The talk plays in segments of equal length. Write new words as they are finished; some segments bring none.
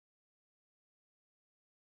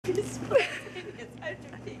It's fine. It's time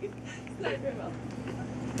to pee. It's not very well.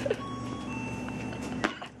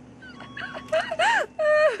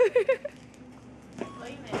 Well,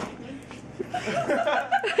 you made me.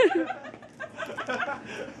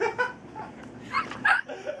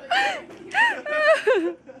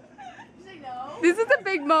 Say no. This is a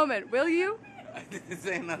big moment. Will you? I didn't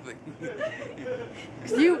say nothing.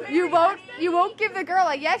 You won't give the girl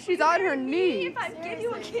a yes. She's on her knees. If I give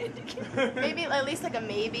you a candy cane. Maybe at least like a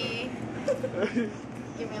maybe.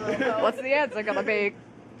 Give me a little hope. What's the answer gonna be?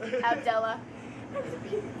 Abdella. That's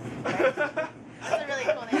a really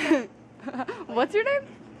cool name. What's your name?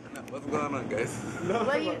 What's going on, guys?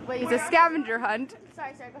 What do you? It's a scavenger hunt.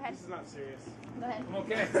 Sorry, go ahead. This is not serious. Go ahead. I'm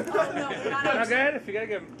okay. Oh no, we're not. Not good? If you gotta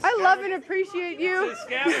get I love and appreciate you.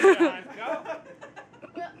 scavenger hunt, go.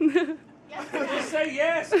 Yes, Just say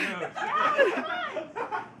yes. No.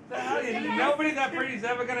 The hell, nobody that pretty's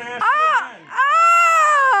ever gonna ask you again.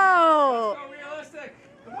 Oh! So realistic.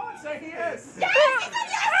 Come on, say yes.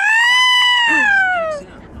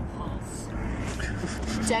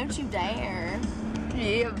 Don't you dare.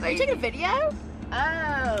 Yeah, Are you taking a video? Oh,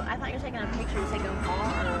 I thought you were taking a picture. You're taking a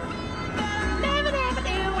car. Never, never do,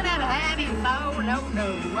 never have you. No, no, no.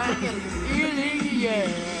 Yeah.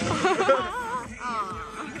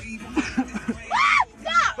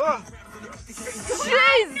 Stop!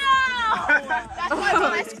 Jeez! No! That's why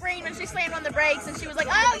when I screamed when she slammed on the brakes and she was like,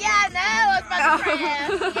 oh yeah, no, I was about to crash. Yeah,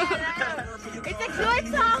 no. It's a good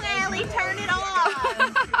song, Allie. Turn it on.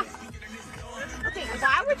 Okay,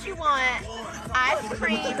 why would you want ice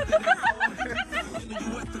cream,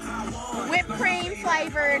 whipped cream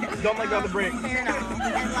flavored, Don't let go of the brake. fair enough,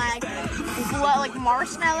 and like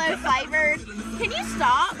marshmallow flavored? Can you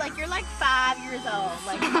stop? Like you're like 5 years old.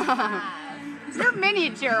 Like 5. You're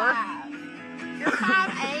miniature. 5. You're 5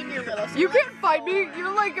 and you're little. So You you're like can't fight 4. me.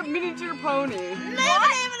 You're like a miniature pony.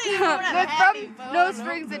 That's from No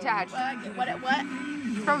Strings Attached. What?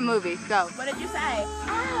 From a movie. Go. What did you say?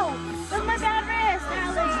 Ow! With my bad wrist,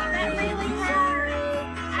 Allie. That really hurt.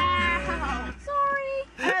 Ow! Sorry.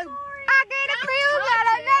 I get a clue that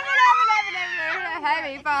I never had a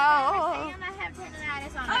heavy fall. And I have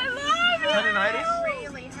tendonitis on it. I love it. Tendonitis? It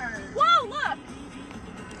really hurts. Whoa, look.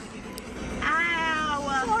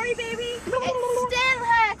 Ow! Sorry, baby. It's still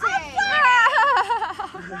hurting.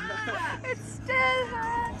 It's still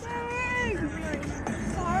hurting.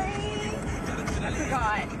 Sorry. I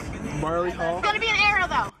forgot. Marley Hall. It's gonna be an arrow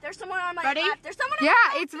though. There's someone on my Ready? left. There's someone on Yeah,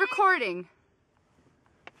 my left. it's recording.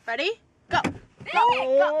 Ready? Go. Okay, go.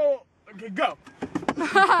 Oh, okay, go.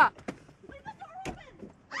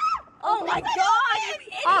 Oh my god, you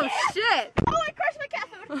idiot! Oh shit. Oh, I crushed my cat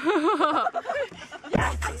food.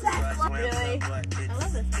 Yes, exactly. Really? I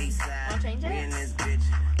love this. Wanna change it?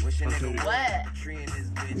 What?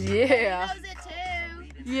 Yeah. He knows it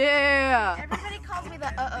too. Yeah. Everybody calls me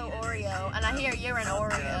the Oreo, and I hear you're an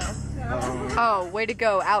Oreo. Oh, way to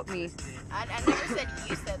go. Out me. I never said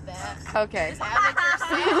you said that. Okay. You added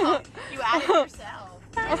yourself. You added yourself.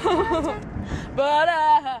 But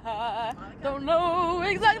I don't know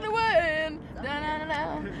exactly when.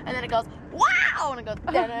 And then it goes, wow! And it goes,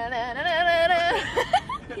 da-da-da-da-da-da.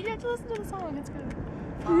 You have to listen to the song, it's good.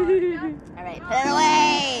 Alright, put it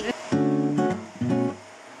away!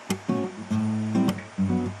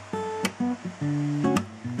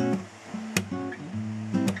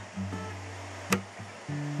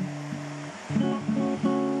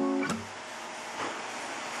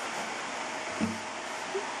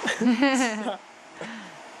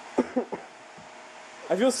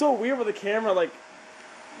 I feel so weird with the camera, like,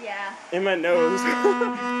 Yeah. in my nose.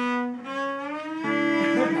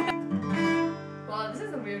 Well, this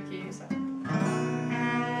is a weird key, so.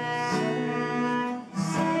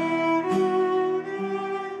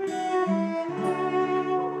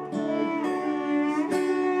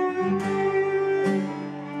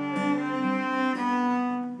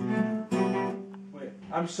 Wait,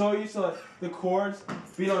 I'm so used to like, the chords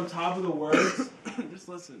being on top of the words. Just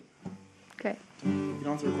listen. Okay. You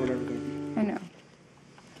don't have to record everything. I know.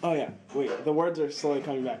 Oh yeah, wait, the words are slowly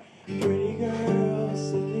coming back. Pretty girl,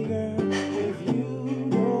 silly girl, if you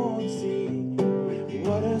don't see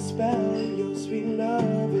what a spell your sweet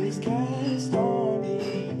love is cast on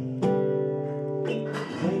me.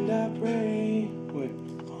 And I pray. Wait,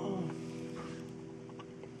 oh.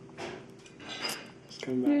 It's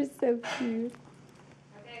coming back. You're so cute.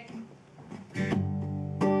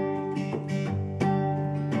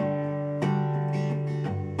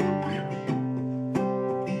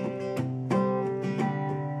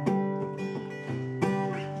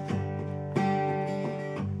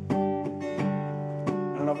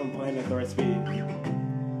 I don't know if I'm playing at the right speed.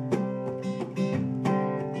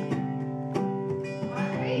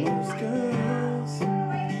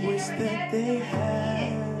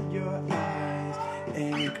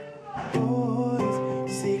 and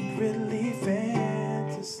boys secretly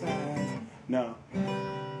fantasize. No.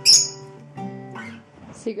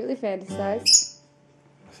 Secretly fantasize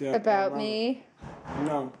See, about me.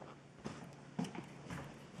 No.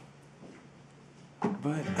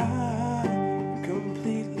 But I